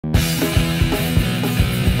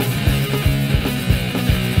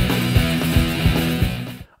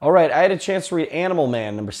All right, I had a chance to read Animal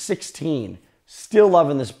Man, number 16. Still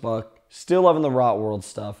loving this book. Still loving the Rot World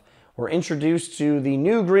stuff. We're introduced to the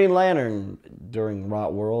new Green Lantern during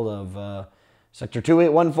Rot World of Sector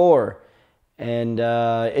 2814. And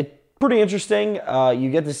it's pretty interesting. You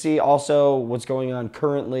get to see also what's going on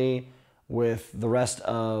currently with the rest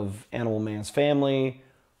of Animal Man's family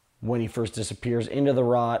when he first disappears into the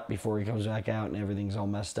rot before he comes back out and everything's all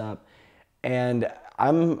messed up. And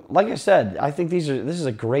like I said, I think this is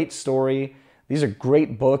a great story. These are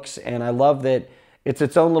great books, and I love that it's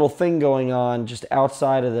its own little thing going on just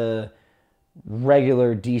outside of the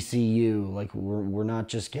regular DCU. Like we're not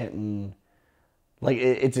just getting, like,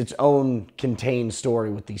 it's its own contained story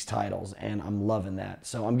with these titles, and I'm loving that.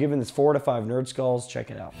 So I'm giving this 4 out of 5 Nerd Skulls. Check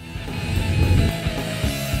it out.